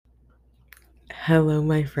Hello,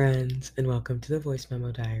 my friends, and welcome to the Voice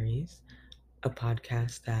Memo Diaries, a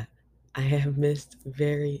podcast that I have missed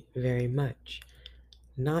very, very much.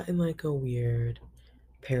 Not in like a weird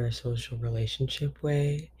parasocial relationship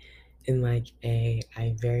way, in like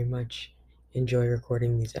I very much enjoy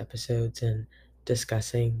recording these episodes and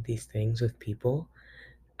discussing these things with people.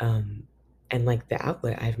 Um, and like the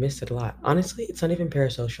outlet, I've missed it a lot. Honestly, it's not even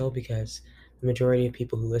parasocial because the majority of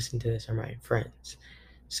people who listen to this are my friends.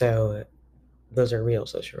 So those are real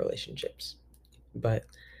social relationships. But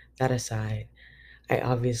that aside, I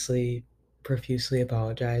obviously profusely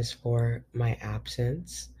apologize for my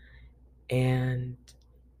absence. And,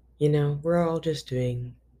 we're all just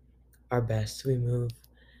doing our best. We move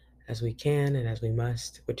as we can and as we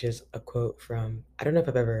must, which is a quote from, I don't know if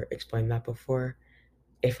I've ever explained that before.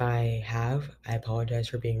 If I have, I apologize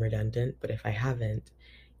for being redundant, but if I haven't,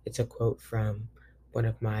 it's a quote from one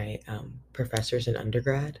of my professors in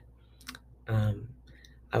undergrad. Um,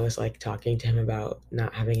 I was like talking to him about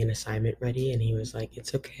not having an assignment ready, and he was like,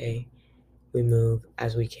 "It's okay. We move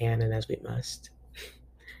as we can and as we must."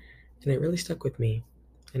 And it really stuck with me,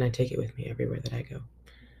 and I take it with me everywhere that I go,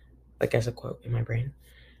 like as a quote in my brain.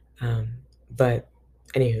 But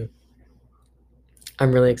anywho,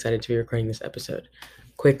 I'm really excited to be recording this episode.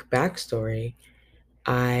 Quick backstory: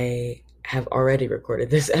 I have already recorded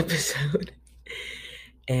this episode.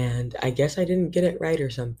 And I guess I didn't get it right or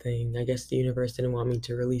something. I guess the universe didn't want me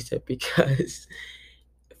to release it because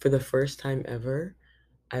for the first time ever,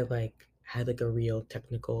 I like had like a real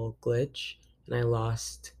technical glitch and I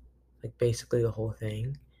lost like basically the whole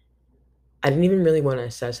thing. I didn't even really want to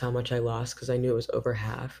assess how much I lost because I knew it was over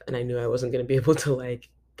half and I knew I wasn't going to be able to like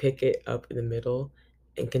pick it up in the middle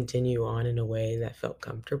and continue on in a way that felt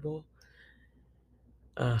comfortable.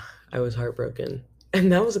 Uh, I was heartbroken. And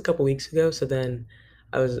that was a couple weeks ago. So then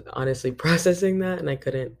I was honestly processing that and I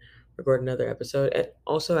couldn't record another episode. And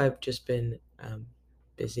also, I've just been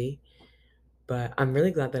busy, but I'm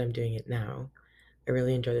really glad that I'm doing it now. I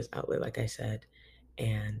really enjoy this outlet, like I said.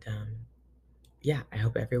 And yeah, I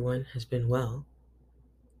hope everyone has been well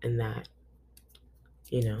and that,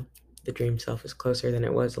 you know, the dream self is closer than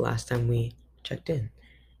it was the last time we checked in.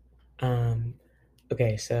 Um,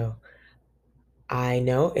 okay, so I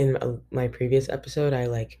know in my previous episode, I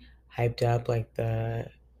like hyped up like the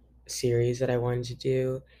series that I wanted to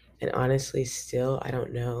do. And honestly, still, I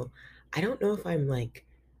don't know. I don't know if I'm like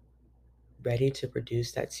ready to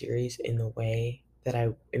produce that series in the way that I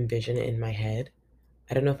envision it in my head.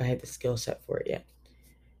 I don't know if I have the skill set for it yet.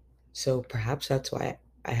 So perhaps that's why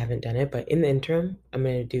I haven't done it. But in the interim, I'm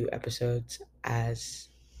going to do episodes as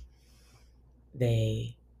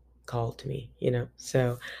they call to me.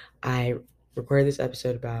 So I recorded this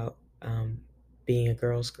episode about being a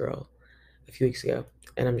girl's girl a few weeks ago,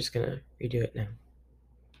 and I'm just going to redo it now.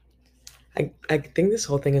 I think this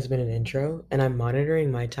whole thing has been an intro, and I'm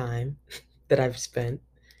monitoring my time that I've spent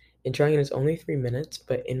introing, and it's only 3 minutes,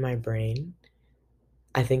 but in my brain,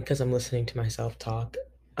 I think because I'm listening to myself talk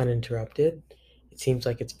uninterrupted, it seems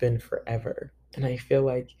like it's been forever. And I feel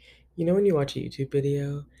like, when you watch a YouTube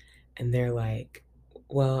video and they're like,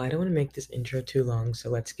 well, I don't want to make this intro too long, so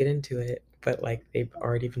let's get into it. But like they've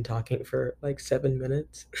already been talking for like 7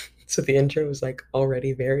 minutes. So the intro was like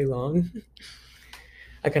already very long.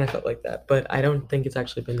 I kind of felt like that, but I don't think it's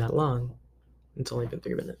actually been that long. It's only been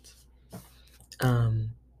 3 minutes.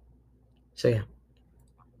 Um, so yeah,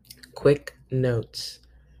 quick notes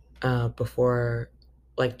before,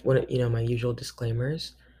 like when my usual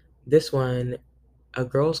disclaimers. This one, a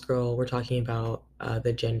girl's girl, we're talking about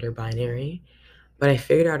the gender binary, but I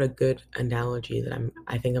figured out a good analogy that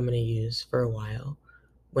I think I'm going to use for a while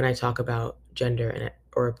when I talk about gender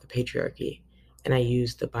or the patriarchy, and I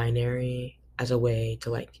use the binary as a way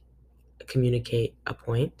to like communicate a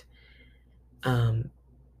point, um,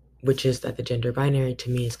 which is that the gender binary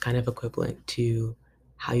to me is kind of equivalent to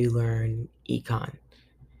how you learn econ.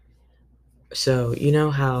 So, you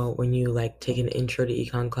know how when you like take an intro to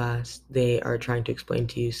econ class, they are trying to explain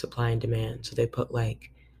to you supply and demand. So they put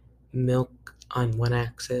like milk on one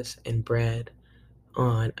axis and bread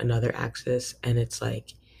on another axis. And it's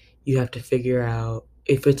like you have to figure out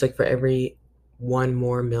if it's like for every one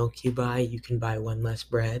more milk you buy, you can buy one less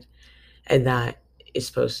bread. And that is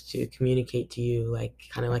supposed to communicate to you like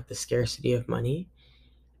kind of like the scarcity of money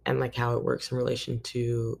and like how it works in relation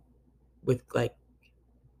to with like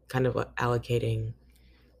kind of like allocating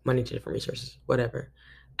money to different resources, whatever.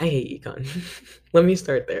 I hate econ. Let me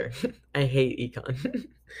start there. I hate econ.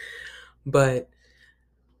 But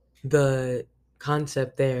the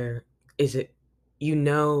concept there is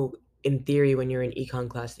in theory when you're in econ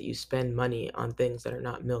class that you spend money on things that are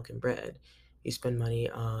not milk and bread. You spend money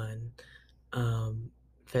on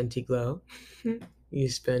Fenty Glow. You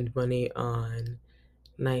spend money on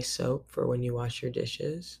nice soap for when you wash your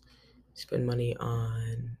dishes. Spend money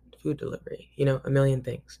on food delivery, a million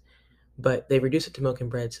things. But they reduce it to milk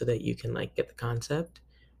and bread so that you can like get the concept,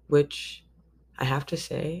 which I have to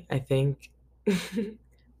say, I think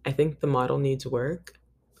I think the model needs work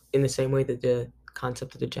in the same way that the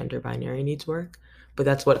concept of the gender binary needs work. But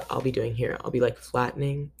that's what I'll be doing here. I'll be like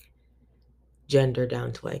flattening gender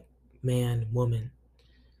down to like man, woman.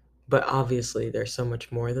 But obviously there's so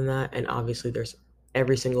much more than that, and obviously there's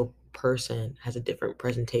every single person has a different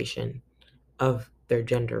presentation of their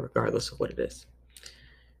gender regardless of what it is.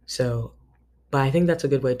 So, but I think that's a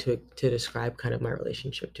good way to describe kind of my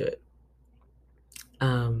relationship to it.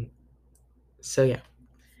 Um, so yeah,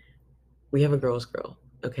 we have a girl's girl,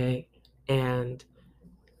 okay? And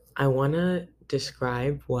I want to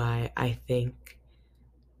describe why I think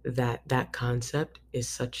that that concept is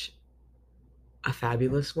such a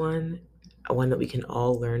fabulous one that we can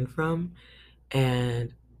all learn from.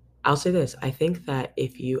 And I'll say this, I think that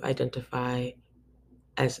if you identify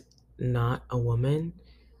as not a woman,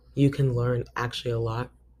 you can learn actually a lot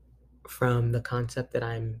from the concept that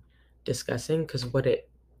I'm discussing, because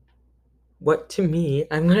what to me,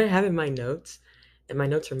 I'm gonna have in my notes, and my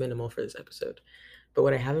notes are minimal for this episode, but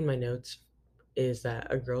what I have in my notes is that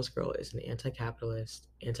a girl's girl is an anti-capitalist,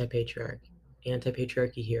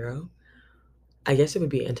 anti-patriarchy hero. I guess it would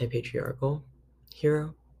be anti-patriarchal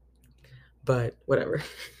hero, but whatever.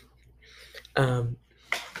 um,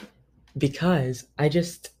 because I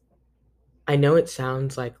know it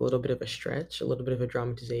sounds like a little bit of a stretch, a little bit of a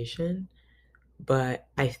dramatization, but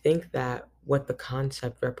I think that what the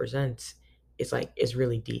concept represents is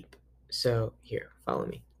really deep. So here, follow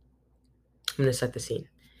me. I'm gonna set the scene.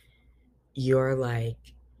 You're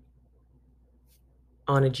like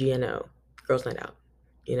on a GNO, girls' night out.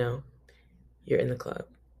 You know, you're in the club.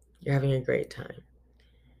 You're having a great time.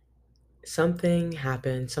 Something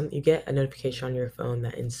happens. You get a notification on your phone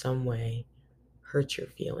that in some way hurts your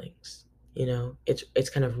feelings. It's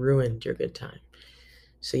kind of ruined your good time.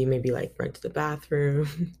 So you may be like run to the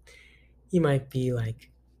bathroom. You might be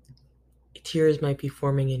like tears might be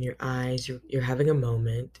forming in your eyes. You're having a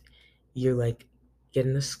moment. You're like get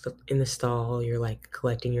in the stall. You're like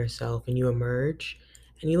collecting yourself, and you emerge,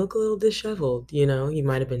 and you look a little disheveled. You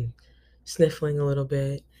might have been sniffling a little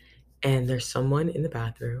bit, and there's someone in the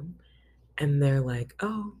bathroom, and they're like,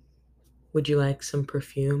 "Oh, would you like some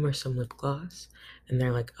perfume or some lip gloss?" And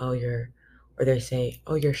they're like, or they say,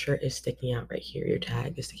 "Oh, your shirt is sticking out right here. Your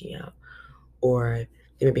tag is sticking out," or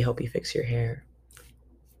they maybe help you fix your hair.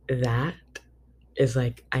 That is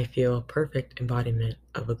like, I feel, a perfect embodiment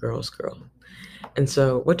of a girl's girl. And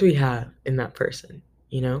so, what do we have in that person?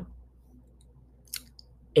 You know,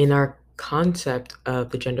 in our concept of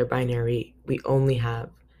the gender binary, we only have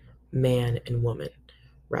man and woman,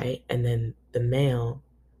 right? And then the male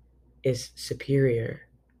is superior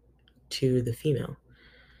to the female.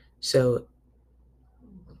 So,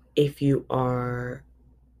 if you are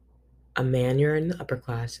a man, you're in the upper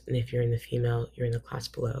class, and if you're in the female, you're in the class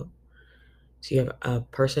below. So, you have a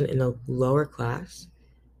person in the lower class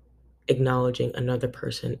acknowledging another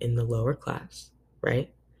person in the lower class,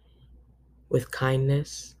 right? With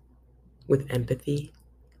kindness, with empathy,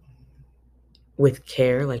 with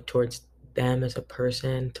care, like towards them as a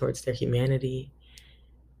person, towards their humanity,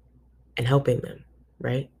 and helping them,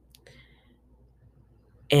 right?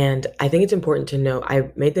 And I think it's important to note,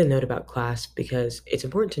 I made the note about class because it's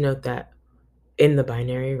important to note that in the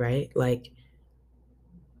binary, right? Like,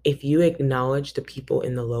 if you acknowledge the people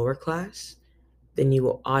in the lower class, then you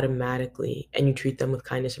will automatically, and you treat them with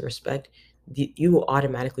kindness and respect, you will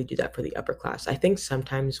automatically do that for the upper class. I think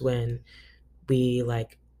sometimes when we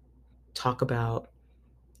like talk about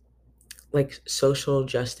like social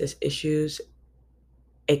justice issues,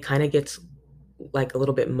 it kind of gets like a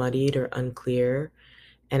little bit muddied or unclear.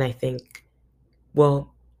 And I think,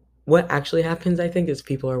 well, what actually happens, I think, is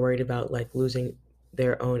people are worried about like losing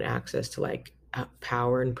their own access to like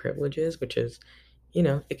power and privileges, which is,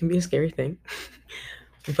 it can be a scary thing.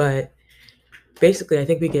 But basically, I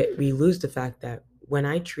think we lose the fact that when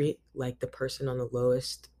I treat like the person on the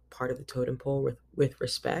lowest part of the totem pole with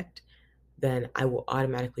respect, then I will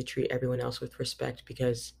automatically treat everyone else with respect,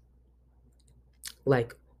 because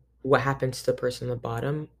like what happens to the person on the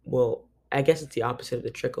bottom will, I guess it's the opposite of the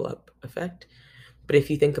trickle up effect. But if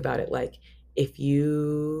you think about it, like if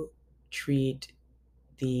you treat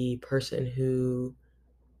the person who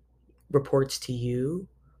reports to you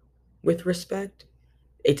with respect,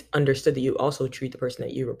 it's understood that you also treat the person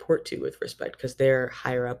that you report to with respect because they're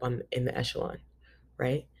higher up on in the echelon,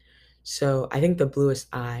 right? So I think The Bluest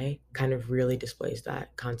Eye kind of really displays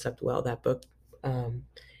that concept well, that book. Um,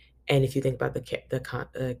 and if you think about the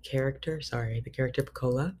character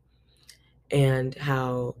Pecola, and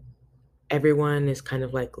how everyone is kind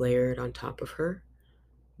of like layered on top of her,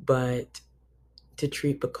 but to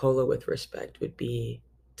treat Pecola with respect would be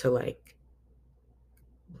to like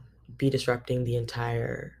be disrupting the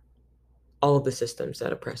entire all of the systems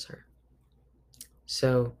that oppress her.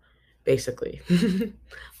 So basically,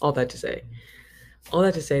 all that to say, all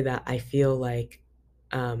that to say that I feel like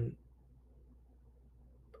um,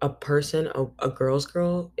 a girl's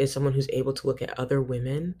girl, is someone who's able to look at other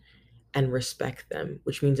women and respect them,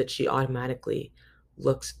 which means that she automatically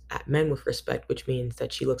looks at men with respect, which means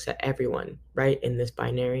that she looks at everyone, right? In this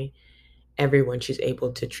binary, everyone she's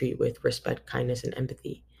able to treat with respect, kindness, and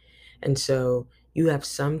empathy. And so you have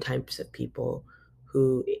some types of people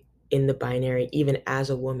who, in the binary, even as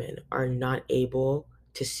a woman, are not able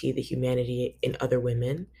to see the humanity in other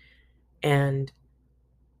women. And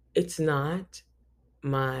it's not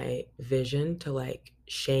my vision to like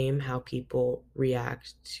shame how people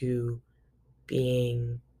react to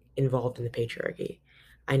being involved in the patriarchy.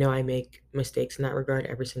 I know I make mistakes in that regard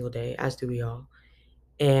every single day, as do we all.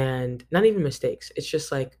 And not even mistakes, it's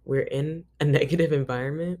just like we're in a negative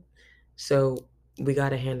environment. So we got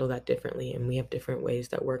to handle that differently. And we have different ways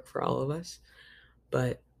that work for all of us.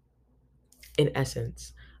 But in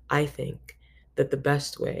essence, I think that the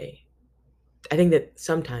best way, I think that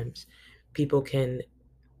sometimes people can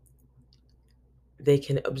they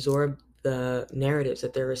can absorb the narratives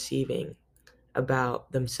that they're receiving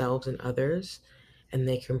about themselves and others, and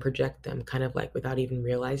they can project them kind of like without even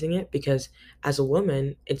realizing it, because as a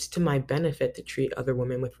woman it's to my benefit to treat other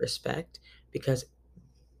women with respect, because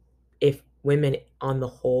if women on the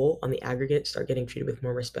whole, on the aggregate, start getting treated with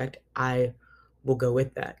more respect, I will go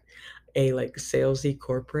with that. A like salesy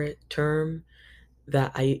corporate term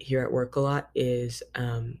that I hear at work a lot is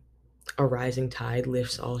a rising tide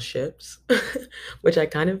lifts all ships, which I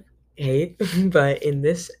kind of hate. But in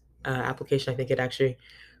this application, I think it actually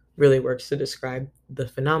really works to describe the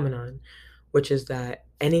phenomenon, which is that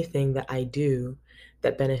anything that I do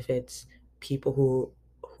that benefits people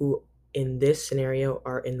who in this scenario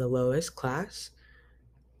are in the lowest class,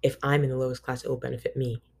 if I'm in the lowest class, it will benefit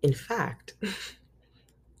me. In fact,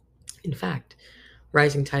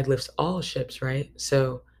 rising tide lifts all ships, right?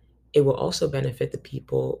 So it will also benefit the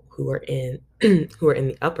people who are in who are in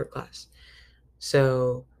the upper class.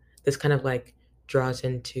 So this kind of like draws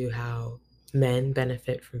into how men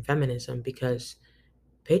benefit from feminism, because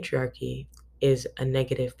patriarchy is a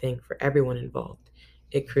negative thing for everyone involved.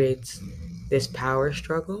 It creates this power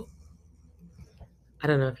struggle. I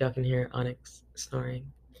don't know if y'all can hear Onyx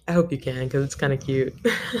snoring. I hope you can, because it's kind of cute.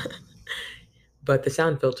 But the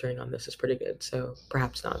sound filtering on this is pretty good, so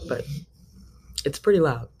perhaps not, but it's pretty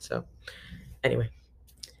loud. So, anyway,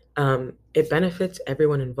 it benefits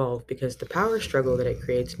everyone involved because the power struggle that it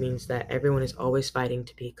creates means that everyone is always fighting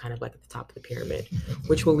to be kind of like at the top of the pyramid,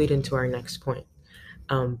 which will lead into our next point.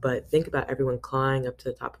 But think about everyone clawing up to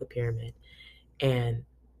the top of the pyramid, and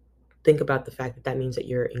think about the fact that that means that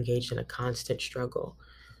you're engaged in a constant struggle.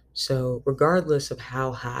 So, regardless of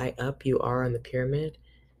how high up you are on the pyramid,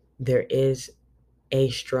 there is a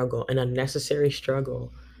struggle, an unnecessary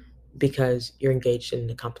struggle, because you're engaged in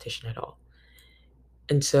the competition at all.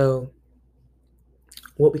 And so,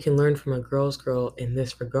 what we can learn from a girl's girl in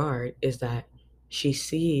this regard is that she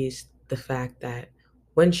sees the fact that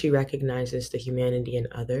when she recognizes the humanity in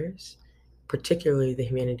others, particularly the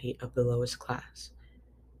humanity of the lowest class,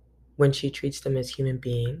 when she treats them as human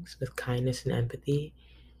beings with kindness and empathy,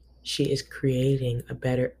 she is creating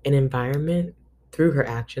an environment through her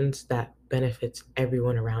actions that benefits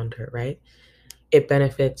everyone around her, right? It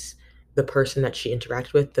benefits the person that she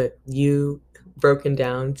interacts with, the you broken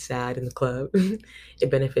down, sad in the club. It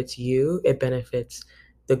benefits you. It benefits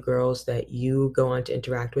the girls that you go on to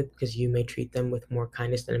interact with, because you may treat them with more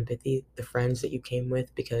kindness and empathy. The friends that you came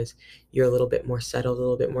with, because you're a little bit more settled, a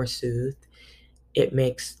little bit more soothed. It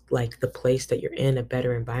makes like the place that you're in a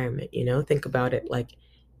better environment. Think about it like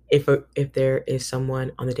if there is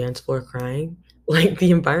someone on the dance floor crying, like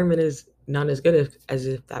the environment is not as good as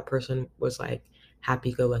if that person was like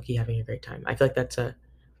happy go lucky having a great time. I feel like that's a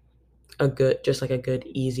good, just like a good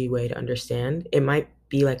easy way to understand. It might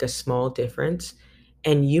be like a small difference,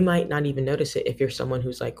 and you might not even notice it if you're someone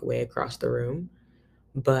who's like way across the room,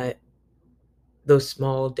 but those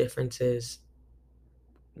small differences,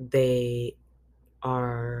 they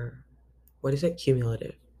are, what is it,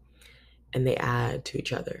 cumulative, and they add to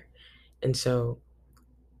each other. And so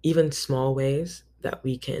even small ways that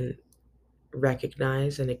we can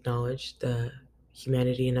recognize and acknowledge the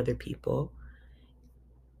humanity and other people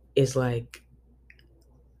is like,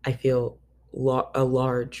 I feel a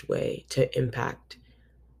large way to impact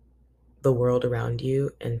the world around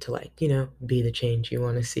you and to, like, be the change you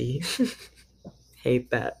want to see.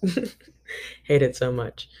 Hate that. Hate it so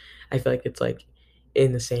much. I feel like it's like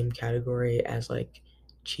in the same category as like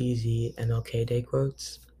cheesy MLK Day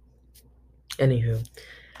quotes. Anywho,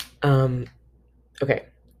 um, okay,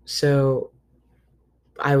 so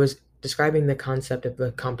I was describing the concept of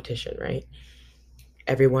the competition, right?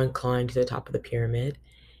 Everyone climbed to the top of the pyramid,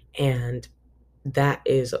 and that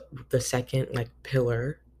is the second like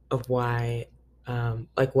pillar of why,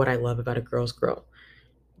 like what I love about a girl's girl,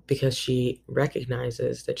 because she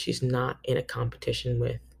recognizes that she's not in a competition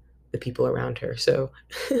with the people around her. So,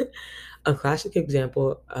 a classic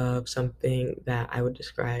example of something that I would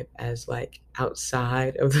describe as like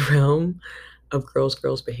outside of the realm of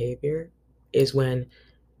girls behavior is when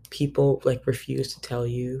people like refuse to tell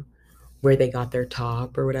you where they got their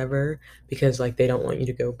top or whatever, because like they don't want you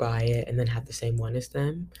to go buy it and then have the same one as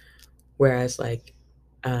them. Whereas like,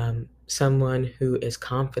 someone who is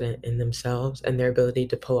confident in themselves and their ability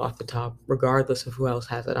to pull off the top regardless of who else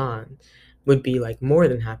has it on would be like more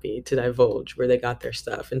than happy to divulge where they got their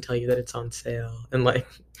stuff and tell you that it's on sale and like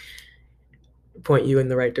point you in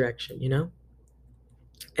the right direction.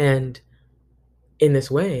 And in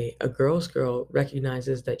this way, a girl's girl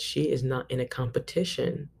recognizes that she is not in a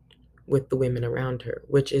competition with the women around her,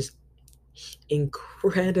 which is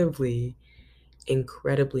incredibly,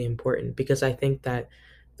 incredibly important, because I think that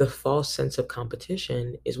the false sense of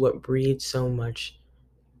competition is what breeds so much,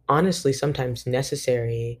 honestly, sometimes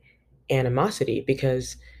necessary animosity.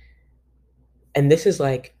 Because, and this is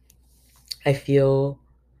like, I feel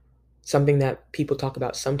something that people talk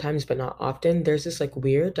about sometimes, but not often. There's this like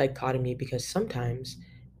weird dichotomy, because sometimes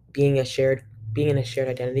being a shared being in a shared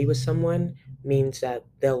identity with someone means that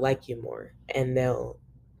they'll like you more, and they'll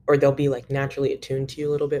be like naturally attuned to you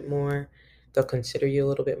a little bit more. They'll consider you a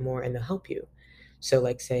little bit more, and they'll help you. So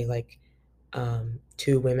like, say like,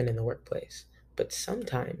 two women in the workplace. But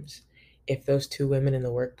sometimes if those two women in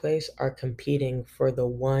the workplace are competing for the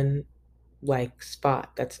one like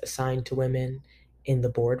spot that's assigned to women in the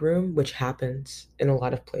boardroom, which happens in a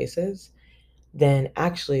lot of places, then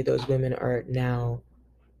actually those women are now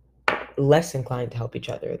less inclined to help each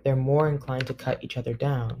other. They're more inclined to cut each other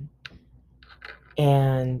down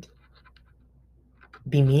and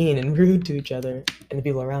be mean and rude to each other and the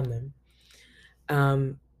people around them.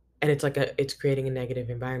 And it's creating a negative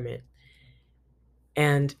environment.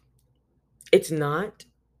 And it's not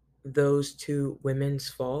those two women's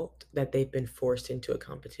fault that they've been forced into a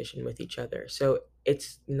competition with each other. So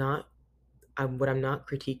it's not, what I'm not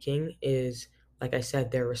critiquing is, like I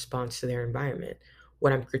said, their response to their environment.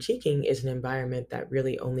 What I'm critiquing is an environment that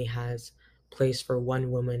really only has place for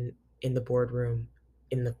one woman in the boardroom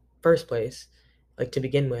in the first place, like to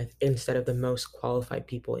begin with, instead of the most qualified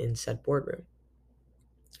people in said boardroom.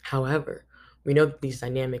 However, we know that these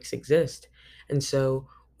dynamics exist, and so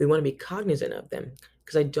we want to be cognizant of them,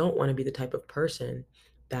 because I don't want to be the type of person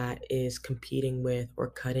that is competing with or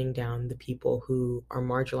cutting down the people who are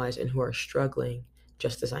marginalized and who are struggling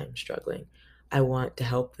just as I am struggling. I want to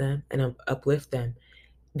help them and uplift them,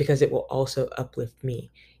 because it will also uplift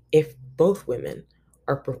me. If both women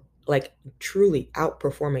are like truly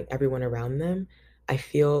outperforming everyone around them, I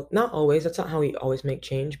feel, not always, that's not how we always make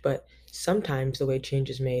change, but sometimes the way change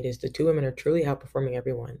is made is the two women are truly outperforming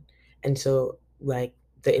everyone. And so like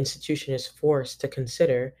the institution is forced to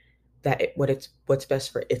consider that what's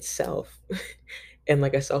best for itself and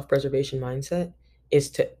like a self-preservation mindset is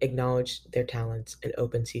to acknowledge their talents and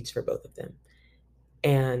open seats for both of them.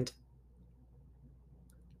 And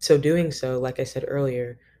so doing so, like I said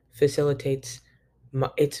earlier, facilitates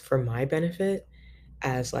it's for my benefit,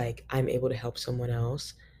 as like I'm able to help someone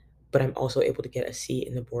else, but I'm also able to get a seat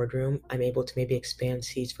in the boardroom. I'm able to maybe expand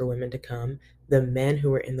seats for women to come. The men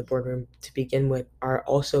who are in the boardroom to begin with are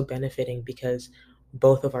also benefiting, because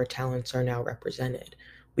both of our talents are now represented.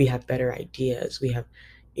 We have better ideas. We have,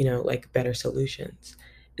 like better solutions.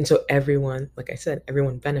 And so everyone, like I said,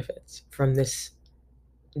 everyone benefits from this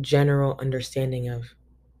general understanding of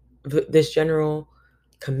this general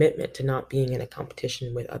commitment to not being in a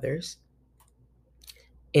competition with others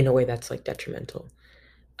in a way that's like detrimental.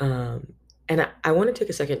 Um, and I want to take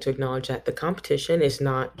a second to acknowledge that the competition is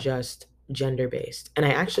not just gender based. And I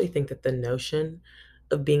actually think that the notion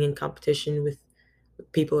of being in competition with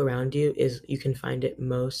people around you is, you can find it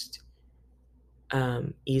most,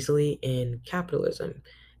 easily in capitalism.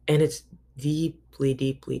 And it's deeply,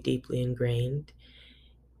 deeply, deeply ingrained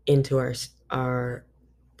into our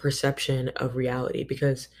perception of reality.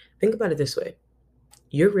 Because think about it this way: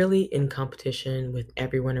 you're really in competition with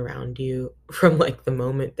everyone around you from like the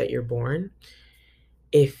moment that you're born.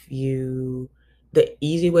 If you The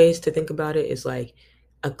easy ways to think about it is like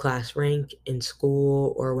a class rank in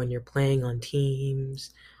school, or when you're playing on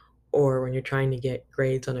teams, or when you're trying to get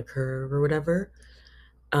grades on a curve or whatever.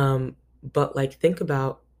 But like think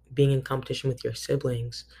about being in competition with your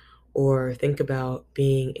siblings, or think about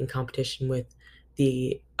being in competition with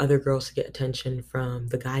the other girls to get attention from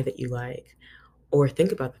the guy that you like, or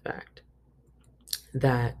think about the fact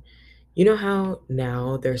that you know how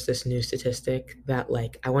now there's this new statistic that,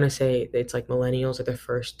 like, I want to say it's like millennials are the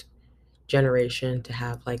first generation to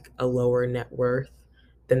have like a lower net worth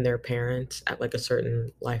than their parents at like a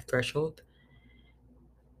certain life threshold.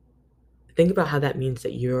 Think about how that means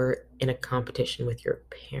that you're in a competition with your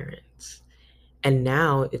parents. And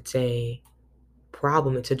now it's a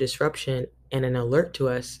problem, it's a disruption and an alert to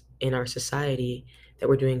us in our society that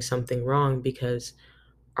we're doing something wrong, because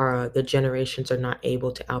the generations are not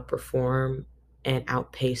able to outperform and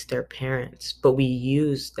outpace their parents. But we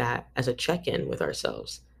use that as a check-in with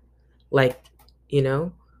ourselves. Like, you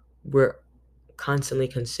know, we're constantly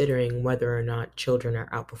considering whether or not children are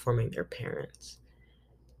outperforming their parents,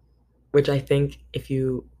 which I think, if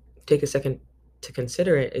you take a second to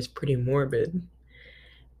consider it, is pretty morbid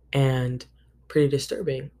and pretty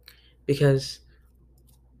disturbing, because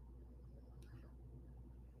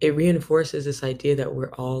it reinforces this idea that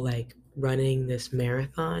we're all like running this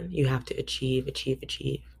marathon. You have to achieve, achieve,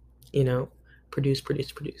 achieve, you know, produce,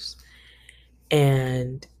 produce, produce.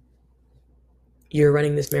 And you're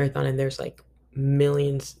running this marathon, and there's like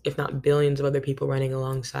millions, if not billions, of other people running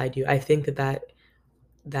alongside you. I think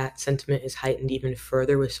that sentiment is heightened even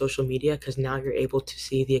further with social media, because now you're able to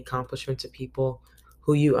see the accomplishments of people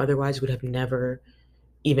who you otherwise would have never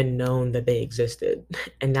even known that they existed.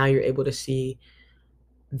 And now you're able to see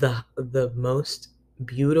the most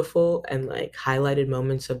beautiful and like highlighted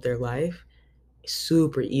moments of their life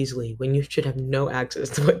super easily, when you should have no access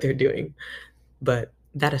to what they're doing. But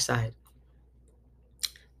that aside,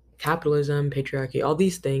 capitalism, patriarchy, all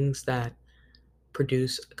these things that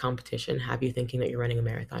produce competition have you thinking that you're running a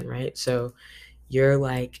marathon, right? So you're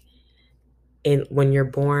like, in when you're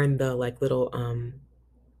born, the like little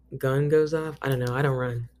gun goes off. I don't know, I don't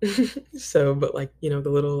run. So, but like, the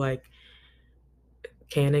little like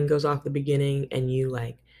cannon goes off the beginning, and you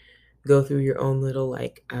like go through your own little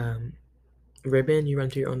like ribbon. You run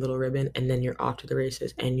through your own little ribbon, and then you're off to the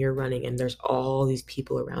races, and you're running, and there's all these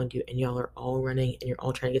people around you, and y'all are all running, and you're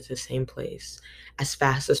all trying to get to the same place as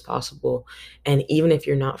fast as possible. And even if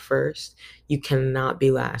you're not first, you cannot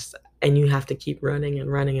be last, and you have to keep running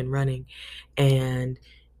and running and running. And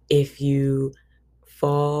if you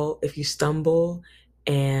fall, if you stumble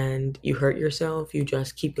and you hurt yourself, you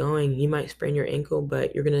just keep going. You might sprain your ankle,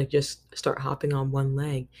 but you're gonna just start hopping on one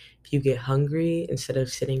leg. If you get hungry, instead of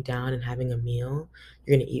sitting down and having a meal,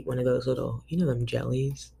 you're gonna eat one of those little, them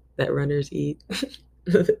jellies that runners eat,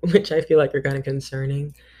 which I feel like are kind of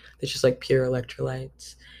concerning. It's just like pure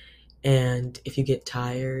electrolytes. And if you get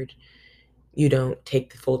tired, you don't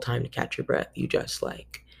take the full time to catch your breath. You just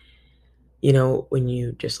like, when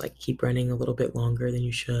you just like keep running a little bit longer than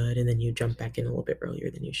you should, and then you jump back in a little bit earlier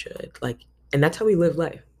than you should. Like, and that's how we live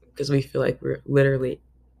life, because we feel like we're literally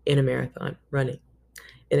in a marathon running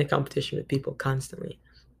in a competition with people constantly.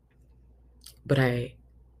 But I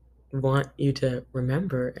want you to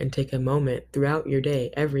remember and take a moment throughout your day,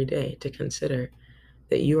 every day, to consider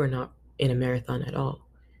that you are not in a marathon at all.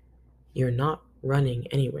 You're not running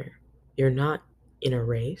anywhere. You're not in a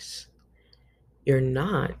race. You're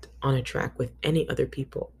not on a track with any other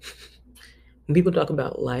people. When people talk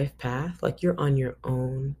about life path, like, you're on your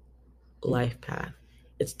own life path.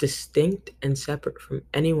 It's distinct and separate from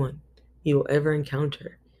anyone you will ever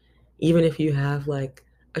encounter. Even if you have like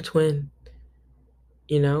a twin,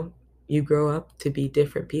 you grow up to be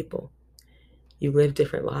different people. You live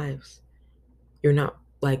different lives. You're not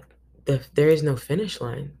like, there is no finish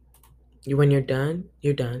line. When you're done,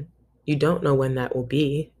 you're done. You don't know when that will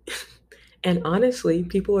be. And honestly,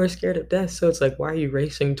 people are scared of death, so it's like, why are you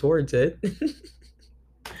racing towards it?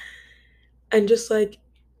 And just like,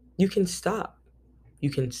 you can stop. You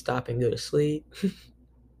can stop and go to sleep.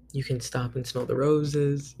 You can stop and smell the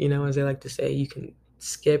roses, as I like to say. You can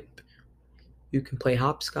skip. You can play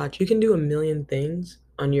hopscotch. You can do a million things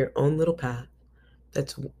on your own little path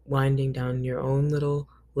that's winding down your own little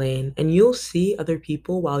lane. And you'll see other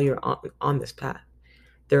people while you're on this path.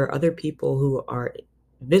 There are other people who are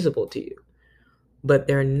visible to you, but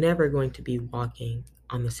they're never going to be walking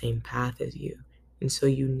on the same path as you. And so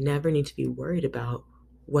you never need to be worried about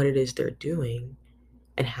what it is they're doing,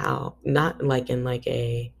 and how, not like in like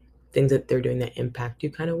a things that they're doing that impact you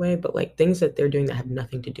kind of way, but like things that they're doing that have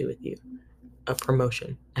nothing to do with you. A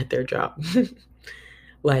promotion at their job.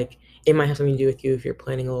 Like it might have something to do with you if you're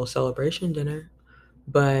planning a little celebration dinner,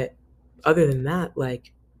 but other than that,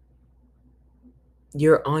 like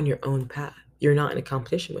you're on your own path. You're not in a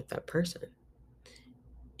competition with that person.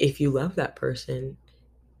 If you love that person,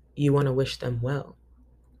 you want to wish them well.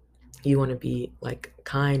 You want to be like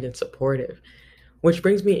kind and supportive. Which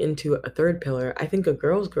brings me into a third pillar. I think a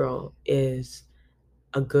girl's girl is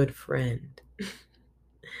a good friend.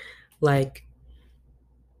 Like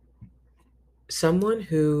someone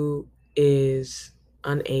who is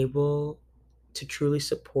unable to truly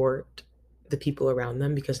support the people around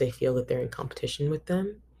them because they feel that they're in competition with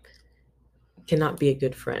them cannot be a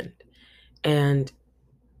good friend. And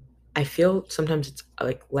I feel sometimes it's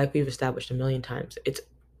like we've established a million times, it's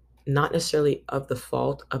not necessarily of the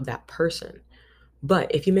fault of that person.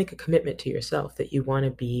 But if you make a commitment to yourself that you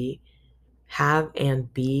want to have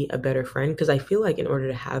and be a better friend, because I feel like in order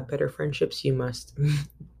to have better friendships, you must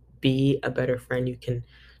be a better friend. You can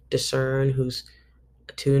discern who's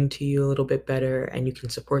attuned to you a little bit better and you can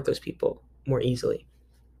support those people more easily.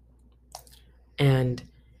 And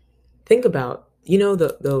think about,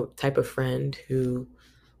 the type of friend who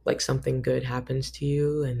like something good happens to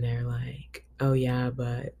you and they're like, "Oh yeah,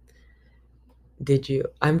 but did you?"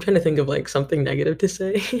 I'm trying to think of like something negative to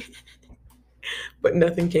say, but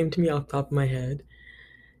nothing came to me off the top of my head,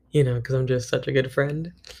 because I'm just such a good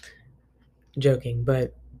friend. Joking,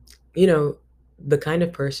 but you know, the kind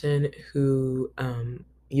of person who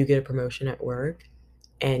you get a promotion at work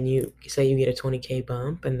and you say you get a 20K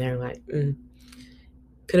bump and they're like,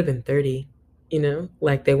 could have been 30,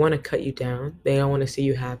 like they want to cut you down. They don't want to see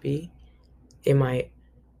you happy. They might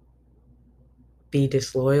be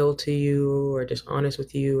disloyal to you or dishonest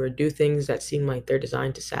with you or do things that seem like they're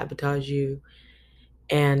designed to sabotage you.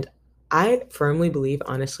 And I firmly believe,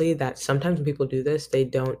 honestly, that sometimes when people do this, they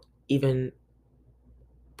don't even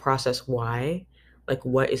process why, like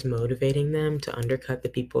what is motivating them to undercut the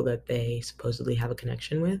people that they supposedly have a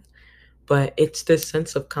connection with. But it's this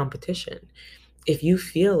sense of competition. If you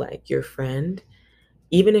feel like your friend,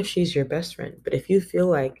 even if she's your best friend, but if you feel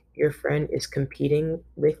like your friend is competing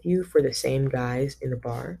with you for the same guys in the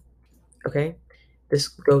bar, okay? This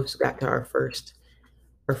goes back to our first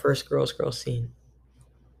girls scene.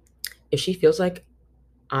 If she feels like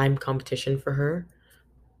I'm competition for her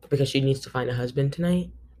because she needs to find a husband tonight,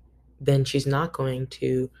 then she's not going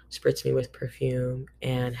to spritz me with perfume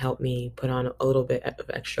and help me put on a little bit of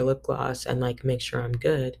extra lip gloss and like make sure I'm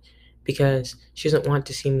good because she doesn't want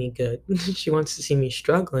to see me good. She wants to see me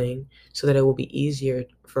struggling so that it will be easier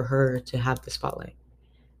for her to have the spotlight.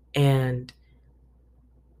 And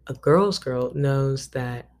a girl's girl knows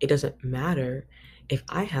that it doesn't matter if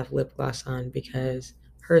I have lip gloss on because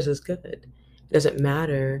hers is good. It doesn't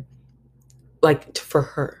matter, like for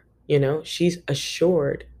her, she's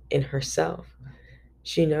assured in herself.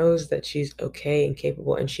 She knows that she's okay and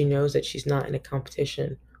capable, and she knows that she's not in a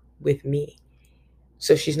competition with me.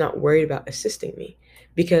 So she's not worried about assisting me.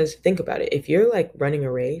 Because think about it, if you're like running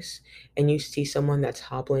a race and you see someone that's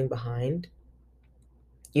hobbling behind,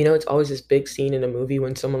 it's always this big scene in a movie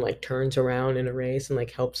when someone like turns around in a race and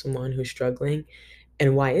like helps someone who's struggling.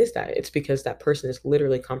 And why is that? It's because that person is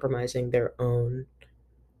literally compromising their own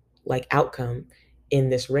like outcome in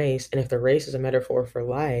this race. And if the race is a metaphor for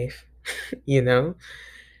life, you know,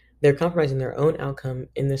 they're compromising their own outcome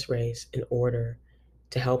in this race in order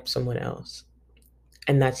to help someone else.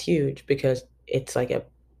 And that's huge because it's like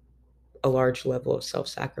a large level of self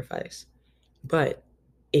sacrifice. But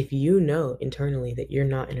if you know internally that you're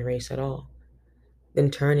not in a race at all, then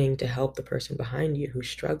turning to help the person behind you who's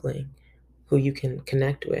struggling, who you can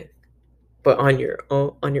connect with, but on your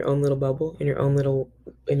own little bubble, in your own little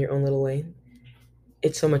lane,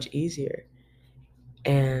 it's so much easier.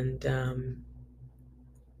 And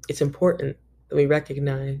it's important that we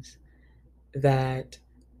recognize that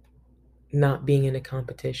not being in a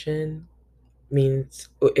competition means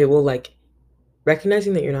it will like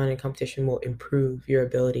recognizing that you're not in a competition will improve your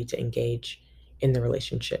ability to engage in the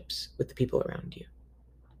relationships with the people around you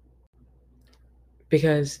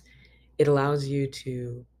because it allows you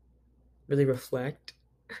to really reflect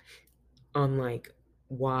on like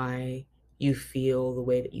why you feel the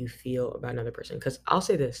way that you feel about another person. Because I'll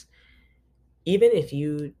say this, even if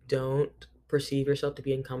you don't perceive yourself to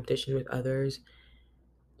be in competition with others,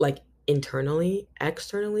 like internally,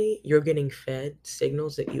 externally, you're getting fed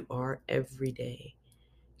signals that you are every day.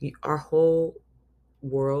 Our whole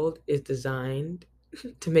world is designed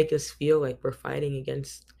to make us feel like we're fighting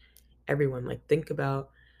against everyone. Like, think about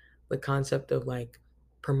the concept of like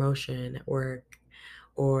promotion at work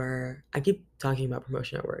Or I keep talking about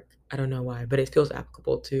promotion at work. I don't know why, but it feels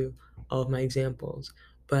applicable to all of my examples.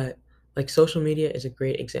 But like social media is a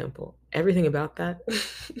great example. Everything about that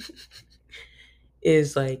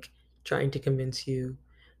is like trying to convince you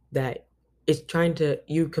that it's trying to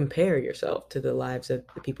you compare yourself to the lives of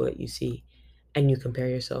the people that you see, and you compare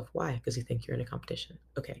yourself. Why? Because you think you're in a competition.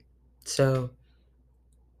 Okay. So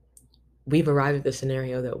we've arrived at the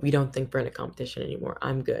scenario that we don't think we're in a competition anymore.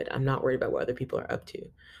 I'm good. I'm not worried about what other people are up to.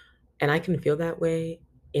 And I can feel that way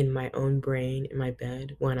in my own brain, in my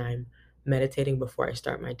bed, when I'm meditating before I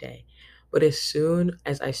start my day. But as soon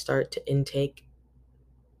as I start to intake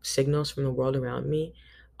signals from the world around me,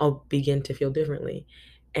 I'll begin to feel differently.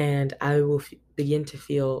 And I will begin to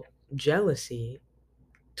feel jealousy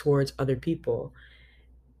towards other people.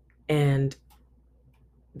 And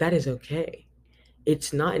that is okay.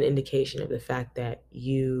 It's not an indication of the fact that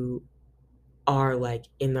you are like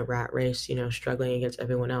in the rat race, struggling against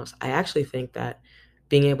everyone else. I actually think that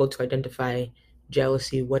being able to identify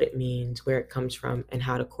jealousy, what it means, where it comes from, and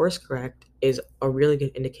how to course correct is a really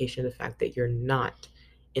good indication of the fact that you're not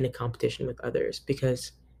in a competition with others.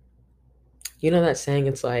 Because you know that saying,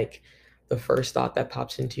 it's like the first thought that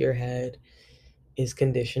pops into your head is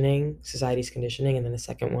conditioning, society's conditioning, and then the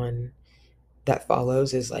second one that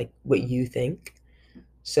follows is like what you think.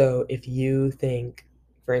 So if you think,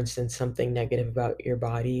 for instance, something negative about your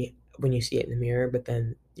body when you see it in the mirror, but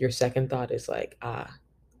then your second thought is like,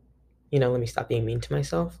 let me stop being mean to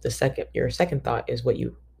myself. Your second thought is what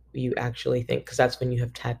you actually think, because that's when you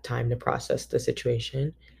have had time to process the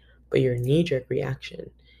situation. But your knee jerk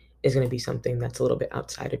reaction is going to be something that's a little bit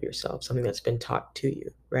outside of yourself, something that's been taught to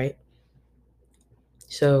you, right?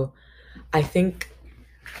 So I think,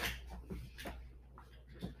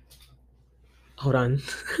 hold on,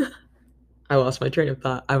 I lost my train of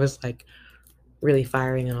thought. I was like really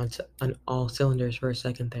firing on all cylinders for a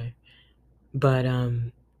second there. But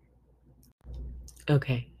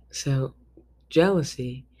okay, so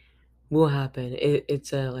jealousy will happen.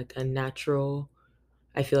 It's a like a natural,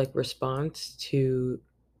 I feel like, response to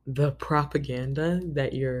the propaganda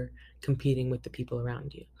that you're competing with the people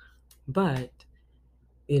around you. But,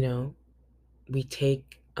 you know, we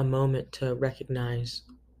take a moment to recognize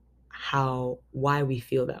why we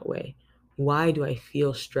feel that way. Why do I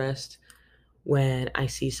feel stressed when I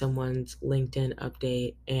see someone's LinkedIn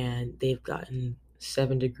update and they've gotten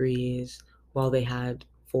 7 degrees while they had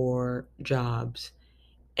 4 jobs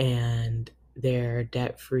and they're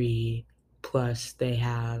debt free, plus they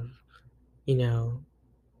have, you know,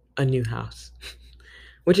 a new house,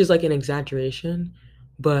 which is like an exaggeration,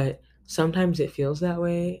 but sometimes it feels that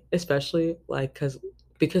way, especially like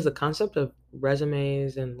because the concept of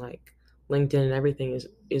resumes and like LinkedIn and everything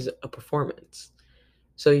is a performance.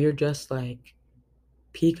 So you're just like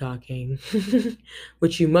peacocking,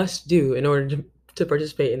 which you must do in order to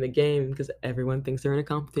participate in the game because everyone thinks they're in a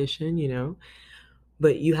competition.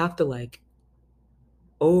 But you have to like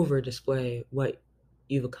over display what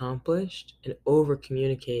you've accomplished and over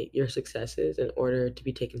communicate your successes in order to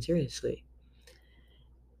be taken seriously.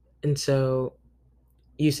 And so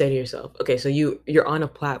you say to yourself, okay, so you're on a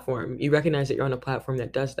platform. You recognize that you're on a platform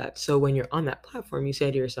that does that. So when you're on that platform, you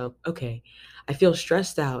say to yourself, okay, I feel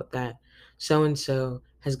stressed out that so and so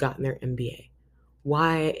has gotten their MBA.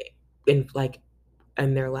 Why in like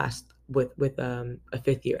in their last with a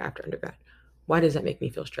fifth year after undergrad? Why does that make me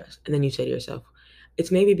feel stressed? And then you say to yourself,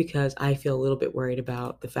 it's maybe because I feel a little bit worried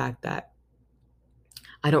about the fact that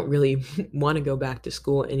I don't really want to go back to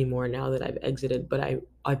school anymore now that I've exited, but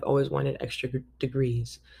I've always wanted extra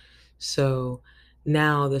degrees. So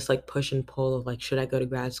now this like push and pull of like, should I go to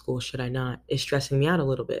grad school? Should I not? Is stressing me out a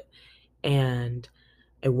little bit. And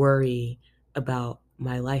I worry about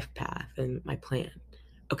my life path and my plan.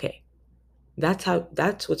 Okay, that's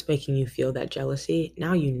what's making you feel that jealousy.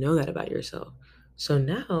 Now you know that about yourself. So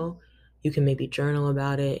now you can maybe journal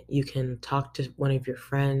about it. You can talk to one of your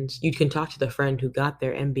friends. You can talk to the friend who got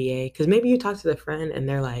their MBA, because maybe you talk to the friend and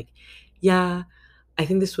they're like, yeah, I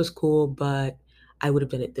think this was cool, but I would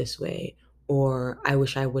have done it this way, or I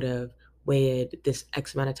wish I would have waited this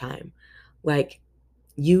X amount of time. Like,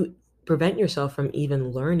 you prevent yourself from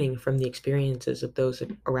even learning from the experiences of those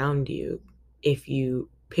around you if you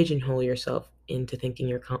pigeonhole yourself into thinking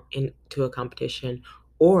you're into a competition,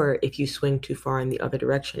 or if you swing too far in the other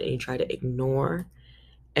direction and you try to ignore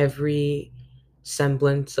every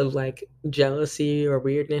semblance of like jealousy or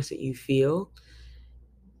weirdness that you feel.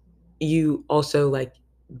 You also like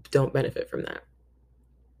don't benefit from that.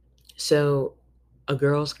 So a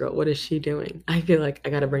girl's girl, what is she doing? I feel like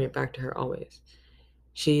I got to bring it back to her always.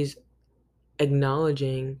 She's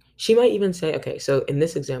acknowledging, she might even say, okay, so in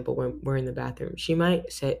this example, when we're in the bathroom, she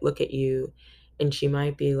might say, look at you, and she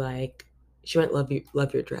might be like, she might love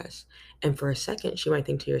your dress. And for a second, she might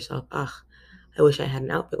think to herself, ah, I wish I had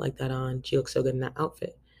an outfit like that on. She looks so good in that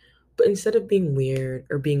outfit. But instead of being weird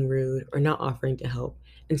or being rude or not offering to help,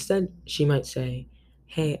 instead she might say,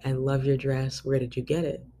 hey, I love your dress. Where did you get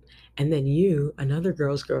it? And then you, another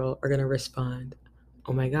girl's girl, are going to respond,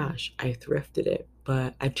 oh my gosh, I thrifted it,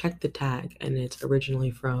 but I checked the tag and it's originally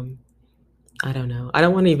from, I don't know. I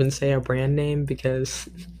don't want to even say a brand name because,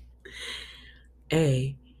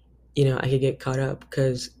 A, I could get caught up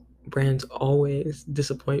because brands always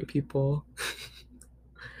disappoint people,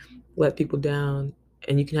 let people down,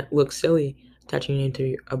 and you can look silly attaching your name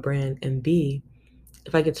to a brand. And B,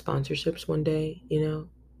 if I get sponsorships one day,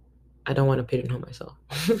 I don't want to pigeonhole myself.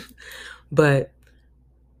 But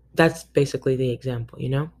that's basically the example.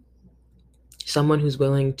 Someone who's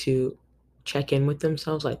willing to check in with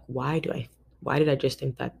themselves, like, why did I just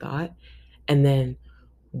think that thought? And then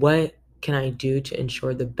what can I do to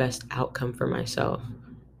ensure the best outcome for myself,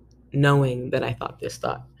 knowing that I thought this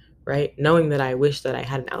thought, right? Knowing that I wish that I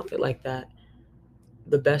had an outfit like that,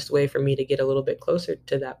 the best way for me to get a little bit closer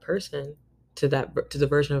to that person, to the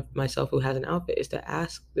version of myself who has an outfit, is to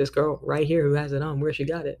ask this girl right here who has it on where she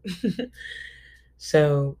got it.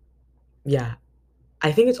 So, yeah,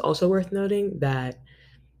 I think it's also worth noting that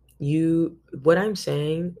what I'm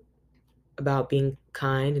saying about being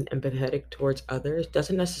kind and empathetic towards others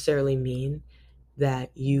doesn't necessarily mean that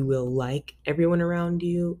you will like everyone around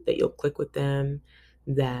you, that you'll click with them,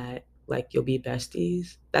 that like you'll be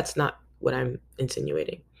besties. That's not what I'm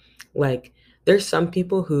insinuating. Like, there's some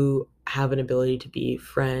people who have an ability to be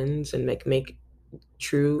friends and make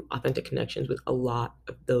true authentic connections with a lot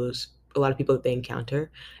of people that they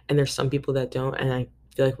encounter, and there's some people that don't, and I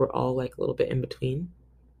feel like we're all like a little bit in between.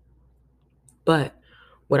 But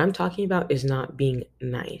what I'm talking about is not being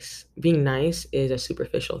nice. Being nice is a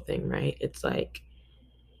superficial thing, right? It's like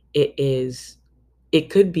it is it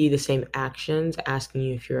could be the same actions, asking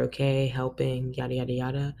you if you're okay, helping, yada yada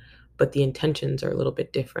yada, but the intentions are a little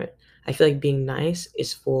bit different. I feel like being nice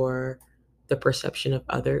is for the perception of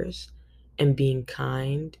others, and being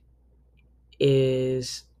kind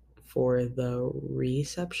is for the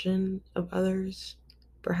reception of others,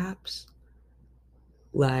 perhaps.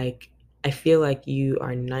 Like, I feel like you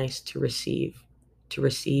are nice to receive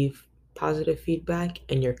positive feedback,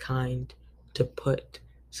 and you're kind to put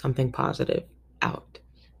something positive out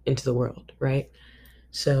into the world, right?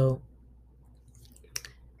 So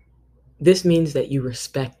this means that you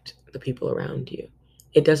respect the people around you.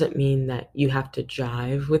 It doesn't mean that you have to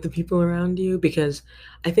jive with the people around you, because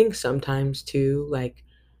I think sometimes too, like,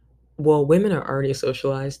 well, women are already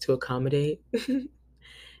socialized to accommodate.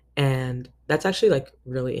 And that's actually like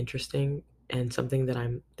really interesting and something that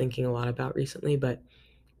I'm thinking a lot about recently. But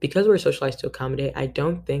because we're socialized to accommodate, I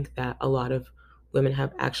don't think that a lot of women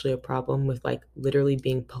have actually a problem with like literally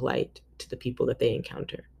being polite to the people that they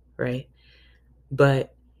encounter, right?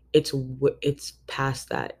 But it's past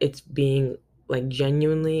that. It's being like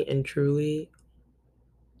genuinely and truly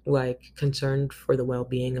like concerned for the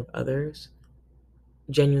well-being of others,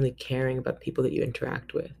 genuinely caring about people that you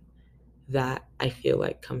interact with. That I feel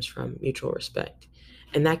like comes from mutual respect.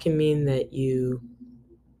 And that can mean that you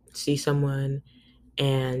see someone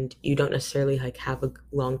and you don't necessarily like have a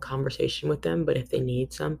long conversation with them, but if they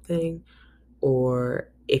need something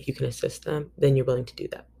or if you can assist them, then you're willing to do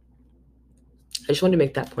that. I just wanted to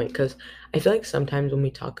make that point because I feel like sometimes when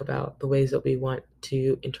we talk about the ways that we want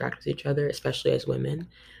to interact with each other, especially as women,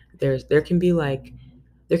 there can be like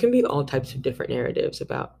there can be all types of different narratives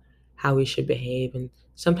about how we should behave, and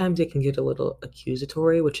sometimes it can get a little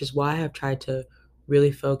accusatory, which is why I've tried to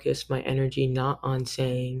really focus my energy not on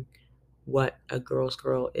saying what a girl's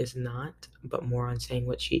girl is not, but more on saying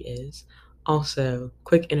what she is. Also,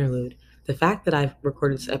 quick interlude. The fact that I've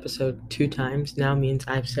recorded this episode 2 times now means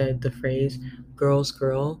I've said the phrase girl's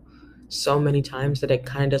girl so many times that it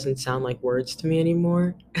kind of doesn't sound like words to me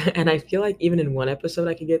anymore. And I feel like even in one episode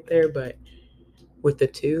I could get there, but with the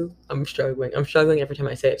two, I'm struggling. I'm struggling every time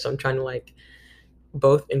I say it, so I'm trying to like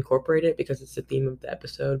both incorporate it because it's the theme of the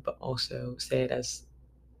episode, but also say it as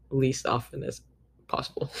least often as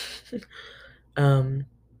possible. um,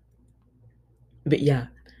 but yeah,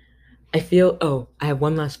 I feel. Oh, I have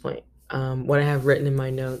one last point. What I have written in my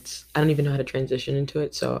notes, I don't even know how to transition into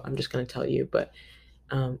it, so I'm just gonna tell you. But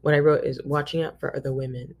what I wrote is watching out for other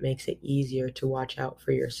women makes it easier to watch out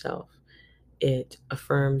for yourself. It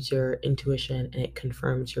affirms your intuition and it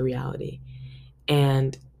confirms your reality.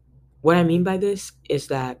 And what I mean by this is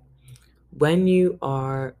that when you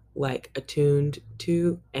are like attuned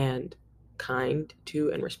to and kind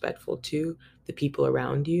to and respectful to the people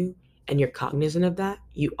around you, and you're cognizant of that,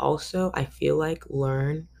 you also, I feel like,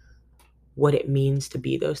 learn what it means to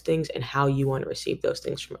be those things and how you want to receive those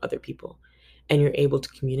things from other people. And you're able to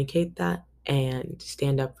communicate that and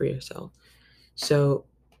stand up for yourself. So,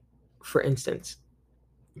 for instance,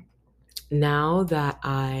 now that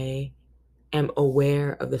I am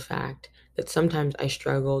aware of the fact that sometimes I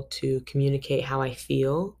struggle to communicate how I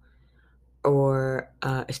feel, or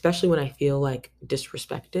especially when I feel like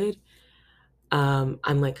disrespected,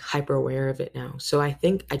 I'm like hyper aware of it now. So I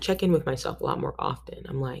think I check in with myself a lot more often.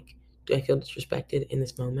 I'm like, do I feel disrespected in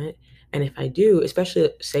this moment? And if I do, especially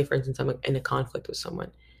say for instance, I'm like in a conflict with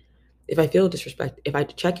someone, if I feel disrespect, if I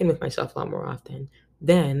check in with myself a lot more often,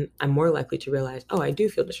 then I'm more likely to realize, oh, I do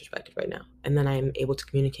feel disrespected right now. And then I'm able to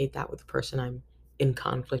communicate that with the person I'm in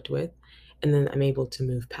conflict with. And then I'm able to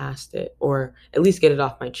move past it, or at least get it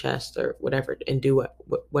off my chest or whatever, and do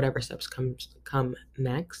whatever steps come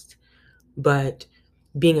next. But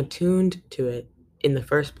being attuned to it in the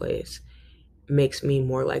first place makes me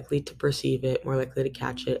more likely to perceive it, more likely to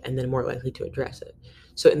catch it, and then more likely to address it.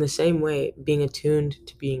 So, in the same way, being attuned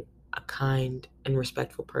to being a kind and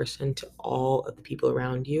respectful person to all of the people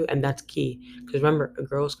around you, and that's key. Because remember, a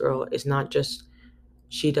girl's girl is not just,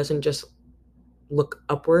 she doesn't just look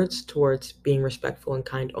upwards towards being respectful and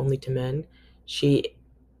kind only to men. She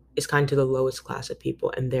is kind to the lowest class of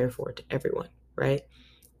people and therefore to everyone, right?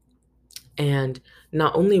 And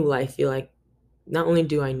not only will I feel like, not only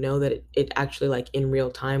do I know that it actually like in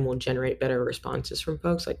real time will generate better responses from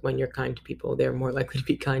folks, like when you're kind to people, they're more likely to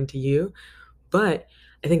be kind to you, but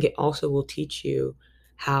I think it also will teach you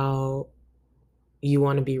how you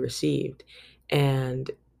want to be received.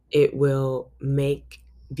 And it will make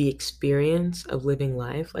the experience of living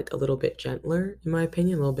life like a little bit gentler, in my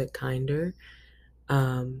opinion, a little bit kinder,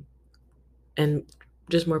 um, and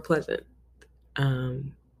just more pleasant.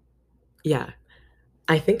 Um, yeah,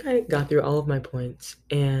 I think I got through all of my points,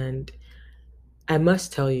 and I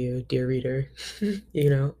must tell you, dear reader, a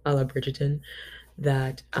la Bridgerton,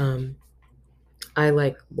 that I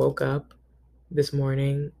like woke up this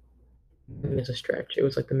morning as a stretch. It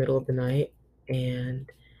was like the middle of the night, and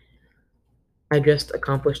I just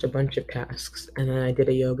accomplished a bunch of tasks, and then I did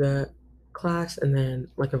a yoga class, and then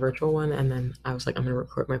like a virtual one, and then I was like, I'm gonna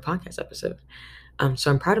record my podcast episode.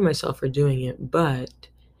 So I'm proud of myself for doing it, but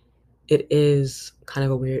it is kind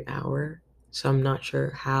of a weird hour, so I'm not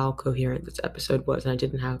sure how coherent this episode was, and I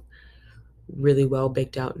didn't have really well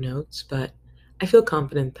baked out notes, but I feel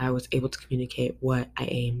confident that I was able to communicate what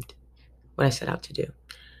I set out to do.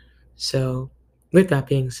 So, with that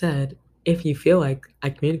being said, if you feel like I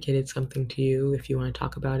communicated something to you, if you want to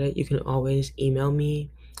talk about it, you can always email me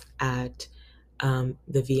at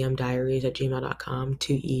thevmdiaries@gmail.com,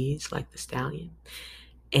 2 E's like the stallion.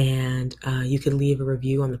 And you could leave a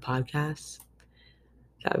review on the podcast.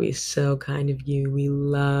 That'd be so kind of you. We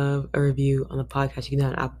love a review on the podcast. You can do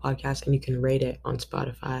that on Apple Podcasts, and you can rate it on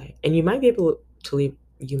Spotify. And you might be able to leave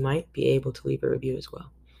a review as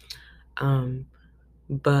well.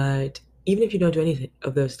 But even if you don't do anything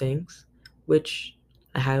of those things, which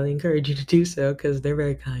I highly encourage you to do so because they're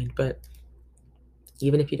very kind, but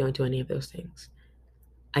even if you don't do any of those things,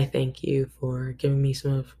 I thank you for giving me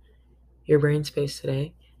some of your brain space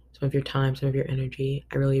today, some of your time, some of your energy.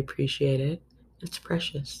 I really appreciate it. It's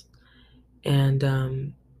precious.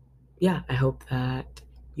 And yeah, I hope that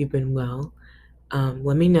you've been well.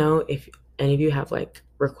 Let me know if any of you have like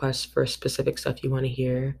requests for specific stuff you want to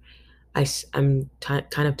hear. I'm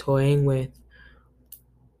kind of toying with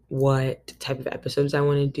what type of episodes I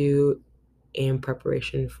want to do in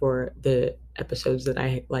preparation for the episodes that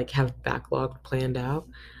I like have backlogged planned out.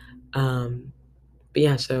 But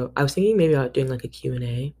yeah, so I was thinking maybe about doing like a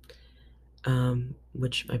Q&A,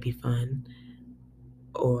 which might be fun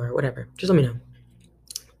or whatever. Just let me know.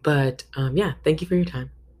 But yeah, thank you for your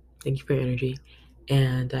time. Thank you for your energy.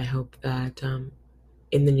 And I hope that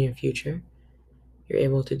in the near future, you're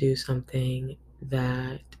able to do something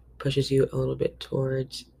that pushes you a little bit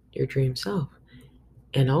towards your dream self.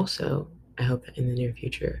 And also, I hope that in the near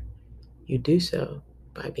future, you do so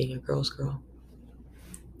by being a girl's girl.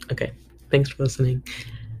 Okay, thanks for listening.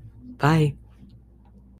 Bye.